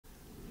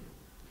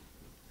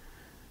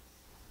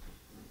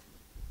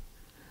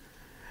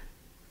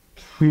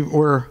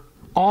we're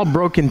all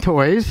broken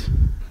toys,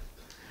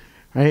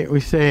 right? We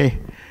say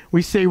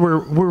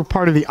we're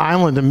part of the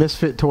island of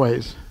misfit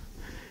toys.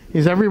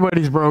 Because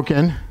everybody's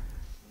broken.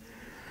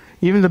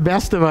 Even the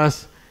best of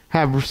us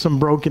have some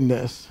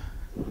brokenness.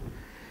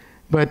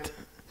 But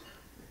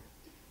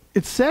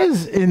it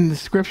says in the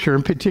scripture,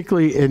 and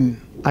particularly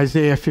in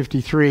Isaiah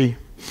 53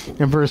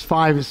 and verse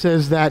 5, it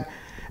says that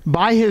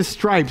by his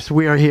stripes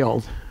we are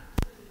healed.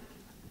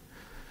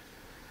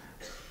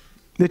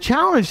 The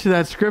challenge to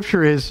that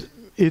scripture is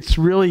it's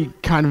really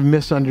kind of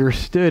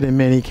misunderstood in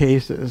many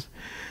cases.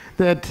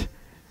 That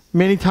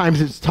many times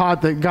it's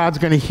taught that God's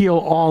going to heal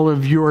all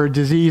of your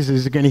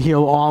diseases, going to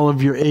heal all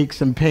of your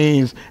aches and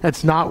pains.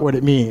 That's not what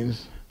it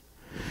means.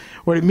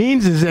 What it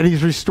means is that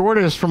he's restored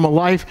us from a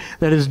life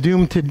that is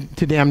doomed to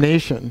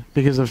damnation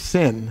because of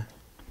sin.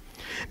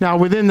 Now,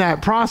 within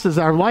that process,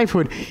 our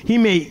lifehood, he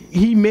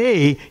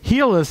may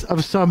heal us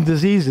of some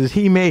diseases.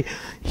 He may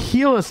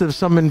heal us of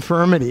some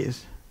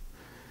infirmities.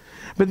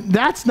 But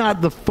that's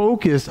not the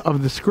focus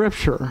of the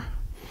scripture.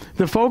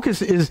 The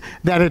focus is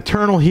that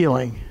eternal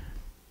healing.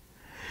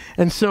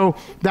 And so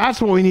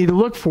that's what we need to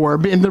look for.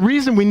 And the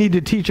reason we need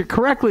to teach it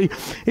correctly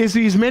is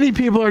these many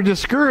people are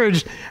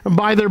discouraged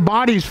by their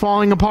bodies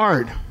falling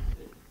apart.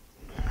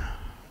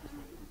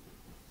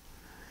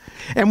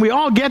 And we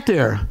all get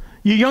there.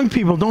 You young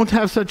people, don't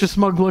have such a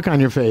smug look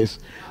on your face.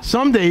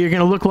 Someday you're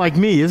going to look like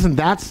me. Isn't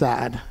that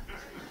sad?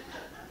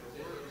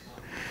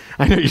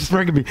 I know you're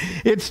smirking me.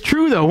 It's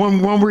true, though.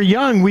 When we're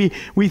young, we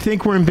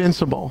think we're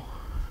invincible.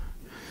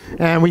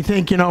 And we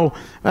think, I'm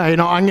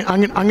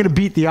going to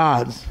beat the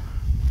odds.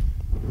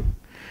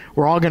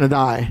 We're all going to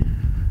die,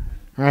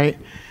 right?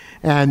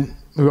 And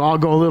we all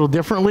go a little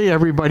differently.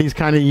 Everybody's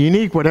kind of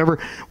unique.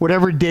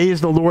 Whatever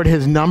days the Lord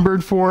has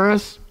numbered for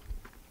us,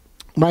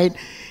 right?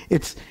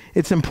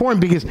 It's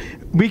important because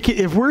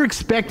if we're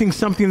expecting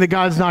something that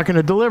God's not going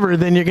to deliver,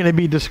 then you're going to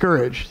be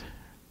discouraged.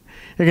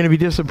 You're going to be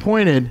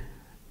disappointed.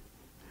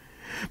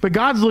 But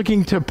God's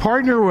looking to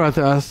partner with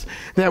us,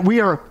 that we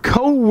are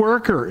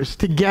co-workers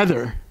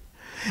together,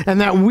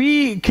 and that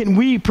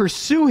we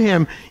pursue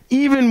him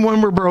even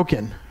when we're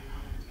broken.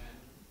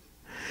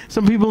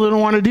 Some people don't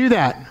want to do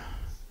that.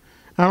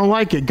 I don't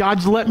like it.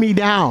 God's let me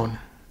down.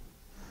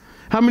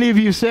 How many of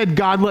you said,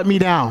 God let me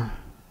down?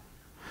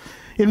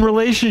 In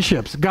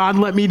relationships, God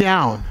let me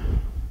down.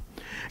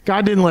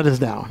 God didn't let us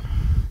down.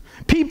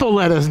 People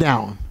let us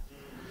down.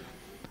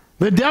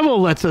 The devil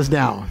lets us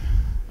down.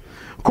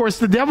 Of course,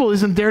 the devil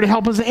isn't there to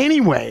help us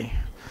anyway.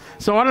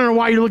 So I don't know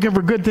why you're looking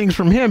for good things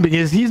from him,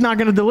 because he's not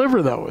going to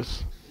deliver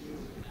those.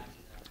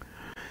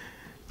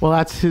 Well,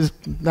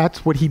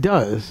 that's what he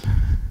does.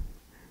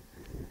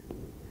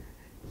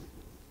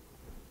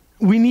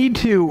 We need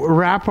to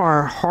wrap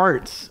our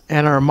hearts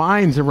and our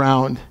minds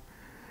around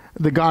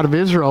the God of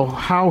Israel,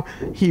 how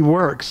he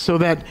works, so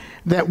that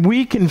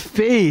we can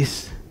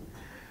face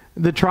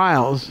the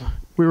trials.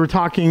 We were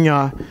talking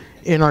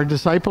in our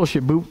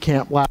discipleship boot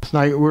camp last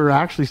night. We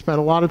actually spent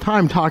a lot of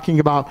time talking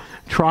about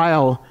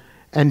trial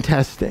and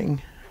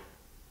testing.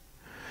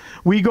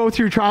 We go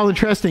through trial and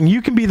testing.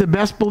 You can be the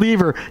best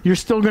believer. You're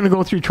still going to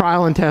go through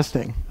trial and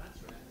testing.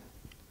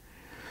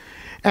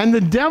 And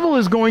the devil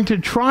is going to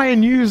try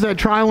and use that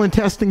trial and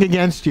testing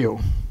against you.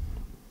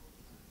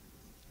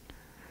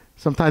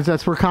 Sometimes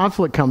that's where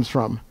conflict comes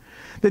from.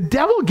 The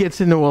devil gets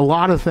into a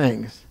lot of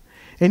things,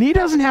 and he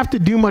doesn't have to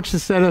do much to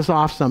set us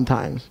off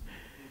sometimes.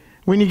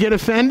 When you get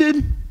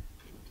offended,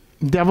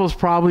 the devil's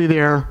probably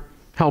there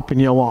helping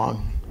you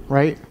along,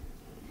 right?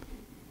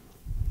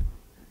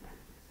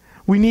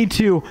 We need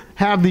to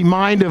have the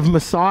mind of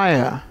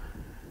Messiah.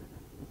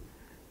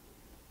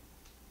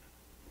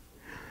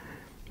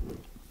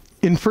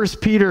 In 1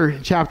 Peter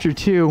chapter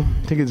 2,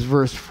 I think it's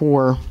verse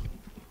 4,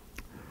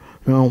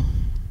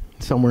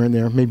 somewhere in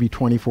there, maybe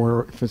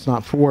 24 if it's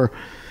not 4,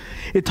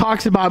 it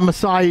talks about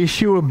Messiah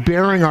Yeshua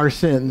bearing our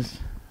sins,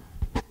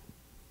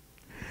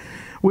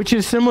 which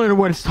is similar to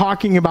what it's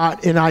talking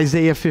about in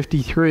Isaiah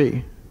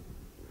 53.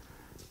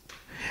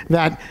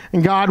 That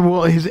God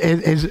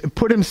has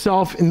put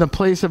himself in the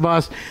place of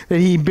us, that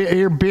he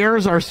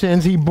bears our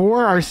sins, he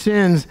bore our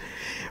sins.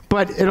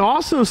 But it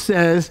also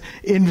says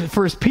in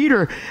 1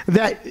 Peter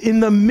that in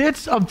the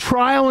midst of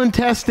trial and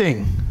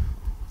testing,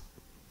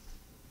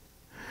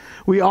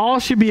 we all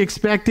should be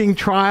expecting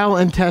trial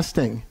and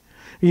testing,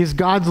 because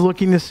God's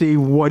looking to see,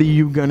 what are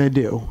you going to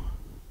do?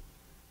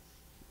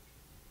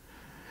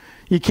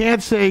 You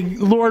can't say,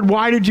 Lord,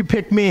 why did you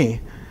pick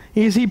me?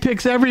 He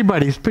picks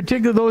everybody,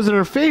 particularly those that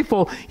are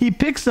faithful. He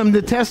picks them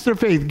to test their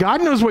faith.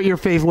 God knows what your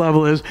faith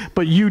level is,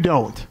 but you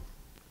don't.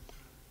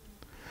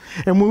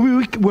 And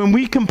when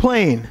we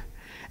complain,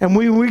 and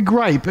we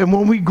gripe, and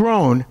when we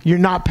groan, you're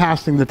not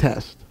passing the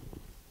test.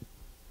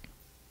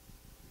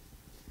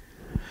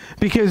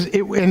 Because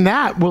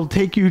that will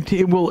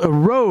it will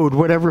erode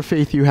whatever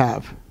faith you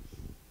have.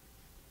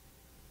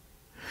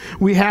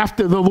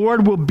 The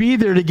Lord will be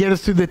there to get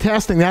us through the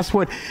testing. That's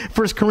what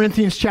 1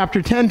 Corinthians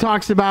chapter 10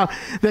 talks about,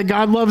 that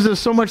God loves us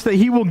so much that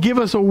he will give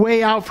us a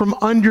way out from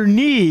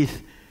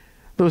underneath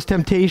those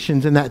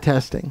temptations and that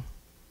testing.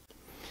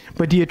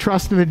 But do you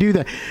trust him to do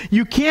that?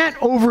 You can't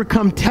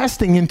overcome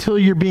testing until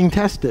you're being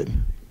tested.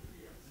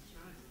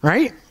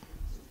 Right?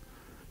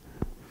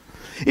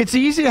 It's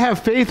easy to have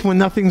faith when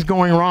nothing's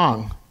going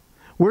wrong.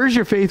 Where's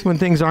your faith when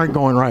things aren't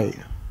going right?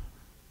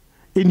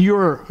 In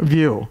your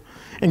view.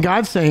 And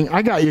God's saying,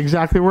 I got you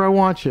exactly where I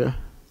want you.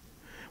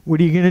 What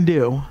are you going to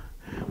do?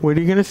 What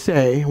are you going to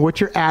say? What's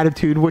your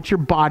attitude? What's your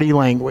body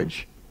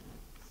language?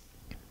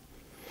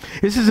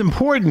 This is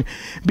important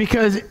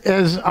because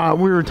as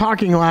we were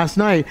talking last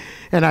night,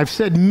 and I've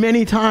said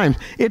many times,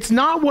 it's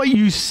not what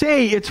you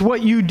say, it's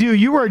what you do.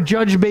 You are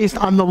judged based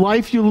on the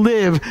life you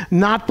live,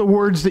 not the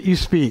words that you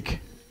speak.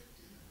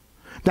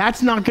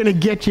 That's not going to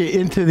get you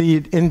into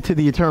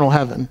the eternal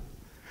heaven.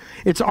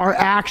 It's our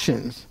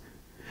actions.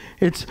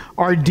 It's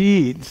our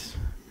deeds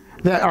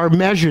that are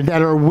measured,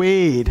 that are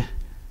weighed.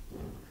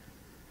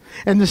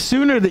 And the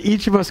sooner that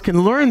each of us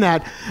can learn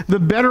that, the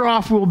better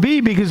off we'll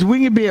be, because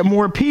we can be at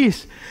more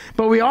peace.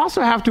 But we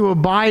also have to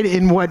abide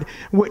in what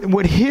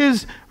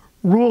his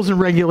rules and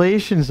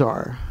regulations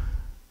are.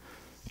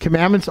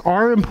 Commandments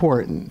are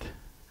important.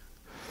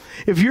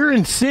 If you're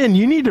in sin,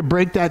 you need to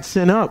break that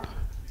sin up.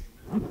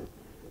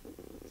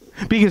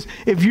 Because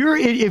if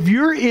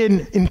you're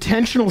in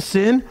intentional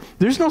sin,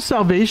 there's no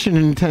salvation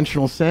in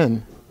intentional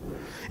sin.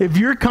 If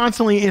you're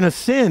constantly in a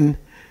sin,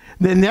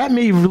 then that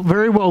may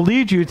very well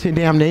lead you to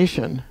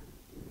damnation.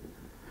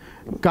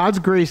 God's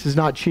grace is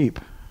not cheap.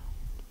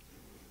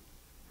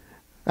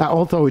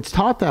 Although it's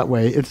taught that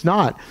way, it's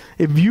not.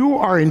 If you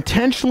are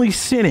intentionally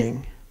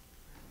sinning,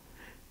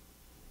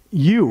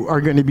 you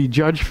are going to be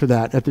judged for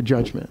that at the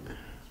judgment.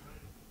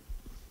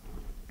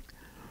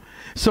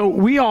 So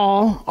we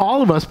all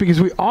of us, because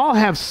we all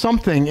have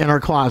something in our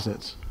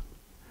closets.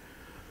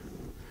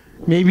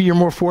 Maybe you're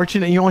more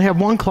fortunate and you only have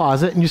one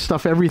closet and you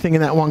stuff everything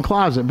in that one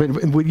closet. But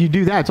when you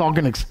do that, it's all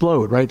going to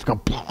explode, right? It's going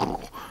to...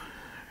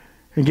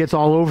 It gets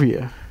all over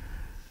you.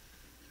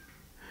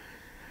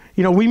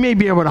 You know, we may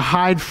be able to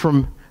hide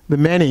from the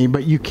many,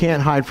 but you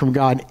can't hide from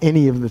God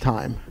any of the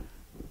time.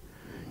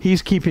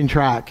 He's keeping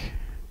track.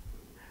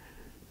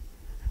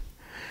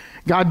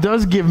 God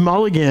does give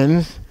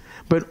mulligans,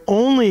 but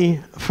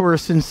only for a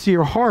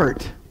sincere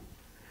heart.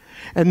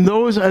 And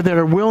those that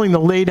are willing to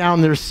lay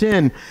down their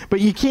sin. But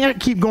you can't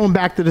keep going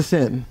back to the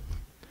sin,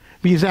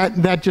 because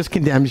that just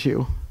condemns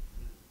you.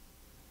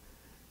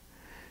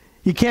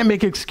 You can't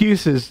make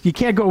excuses. You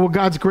can't go, well,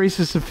 God's grace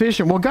is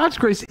sufficient. Well, God's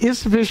grace is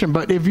sufficient,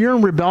 but if you're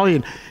in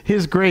rebellion,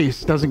 his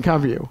grace doesn't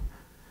cover you.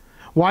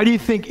 Why do you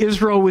think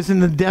Israel was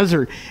in the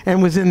desert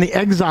and was in the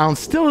exile and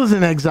still is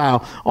in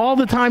exile? All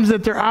the times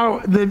that they're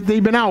out, that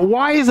they've been out.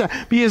 Why is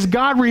that? Because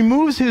God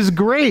removes his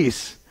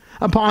grace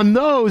upon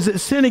those that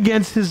sin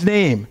against his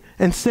name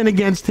and sin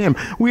against him.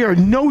 We are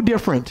no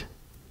different.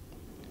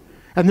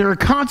 And there are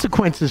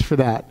consequences for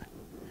that,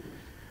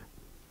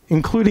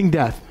 including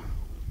death.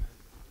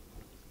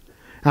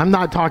 I'm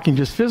not talking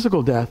just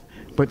physical death,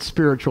 but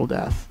spiritual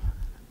death.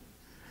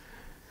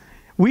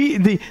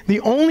 The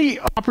only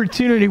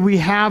opportunity we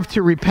have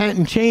to repent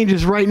and change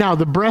is right now,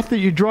 the breath that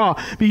you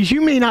draw, because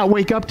you may not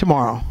wake up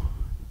tomorrow.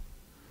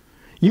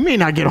 You may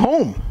not get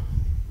home.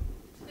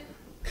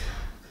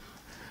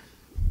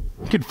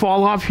 You could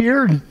fall off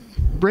here and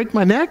break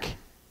my neck.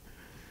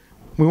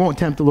 We won't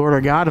tempt the Lord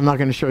our God. I'm not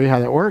going to show you how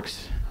that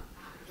works.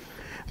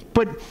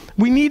 But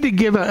we need to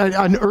give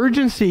an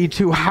urgency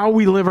to how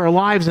we live our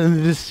lives and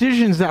the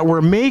decisions that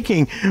we're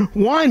making.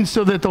 One,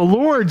 so that the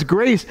Lord's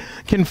grace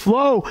can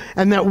flow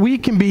and that we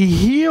can be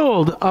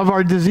healed of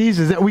our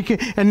diseases, that we can,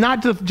 and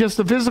not just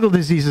the physical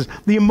diseases,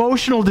 the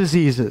emotional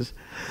diseases,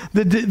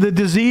 the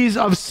disease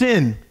of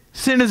sin.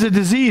 Sin is a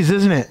disease,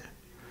 isn't it?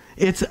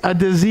 It's a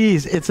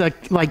disease. It's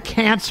like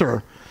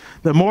cancer.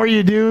 The more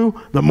you do,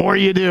 the more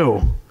you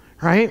do,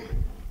 right?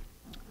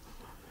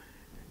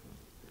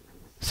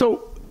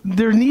 So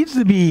there needs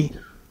to be,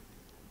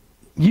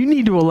 you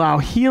need to allow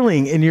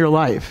healing in your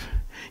life.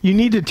 You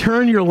need to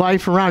turn your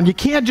life around. You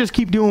can't just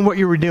keep doing what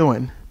you were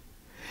doing.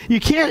 You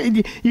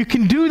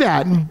can do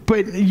that,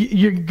 but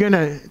you're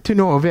to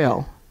no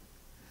avail.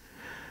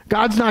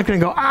 God's not going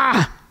to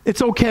go,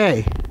 it's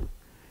okay.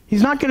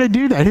 He's not going to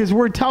do that. His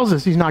word tells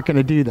us he's not going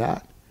to do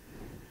that.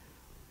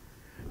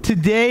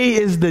 Today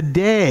is the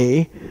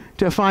day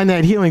to find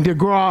that healing, to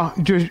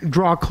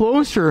draw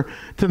closer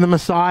to the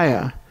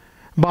Messiah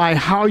by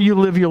how you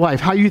live your life,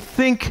 how you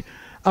think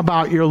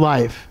about your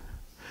life,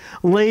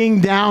 laying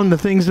down the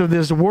things of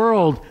this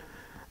world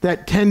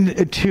that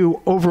tend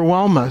to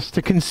overwhelm us,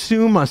 to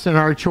consume us in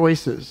our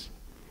choices.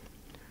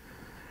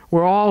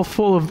 We're all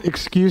full of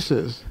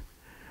excuses.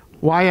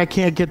 Why I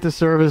can't get the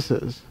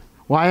services,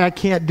 why I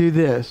can't do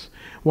this,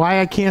 why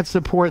I can't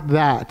support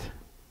that.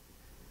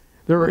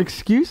 There are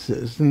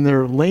excuses, and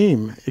they're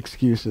lame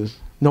excuses,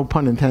 no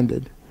pun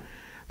intended.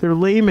 They're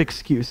lame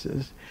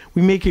excuses.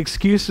 We make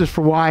excuses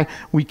for why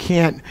we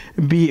can't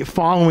be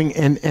following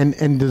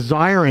and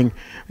desiring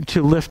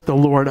to lift the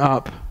Lord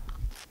up.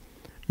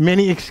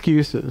 Many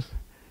excuses.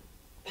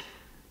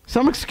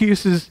 Some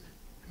excuses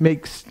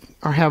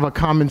or have a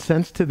common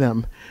sense to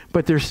them,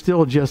 but they're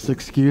still just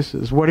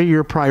excuses. What are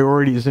your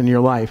priorities in your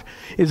life?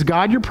 Is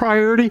God your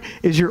priority?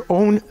 Is your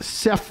own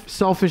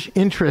selfish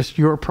interest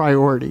your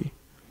priority?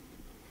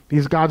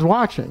 Because God's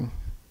watching.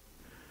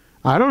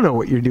 I don't know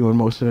what you're doing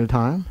most of the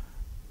time,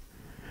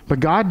 but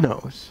God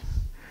knows.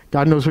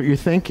 God knows what you're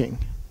thinking.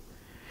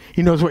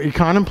 He knows what you're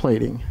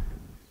contemplating.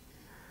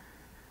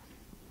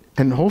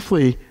 And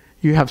hopefully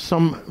you have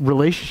some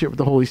relationship with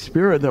the Holy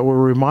Spirit that will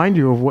remind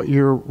you of what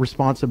your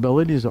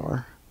responsibilities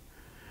are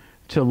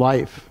to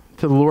life,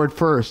 to the Lord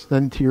first,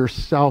 then to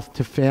yourself,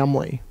 to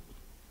family.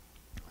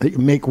 That you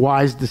make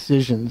wise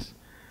decisions.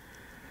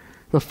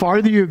 The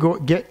farther you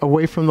get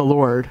away from the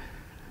Lord,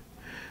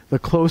 the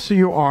closer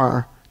you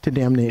are to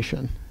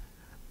damnation.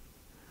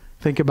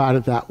 Think about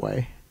it that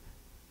way.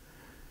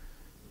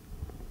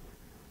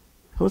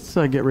 Let's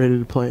get ready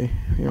to play,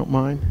 if you don't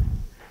mind.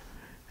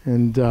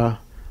 And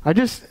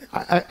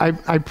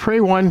I pray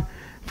one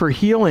for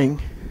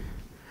healing,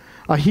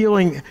 a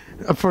healing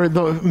for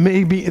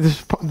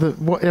the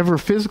whatever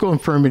physical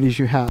infirmities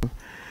you have,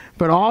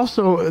 but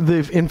also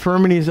the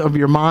infirmities of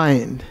your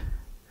mind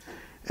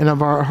and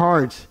of our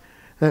hearts,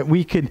 that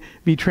we could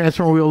be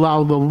transformed. We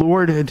allow the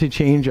Lord to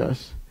change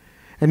us,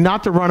 and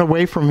not to run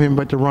away from him,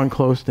 but to run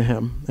close to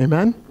him.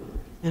 Amen?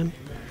 Amen.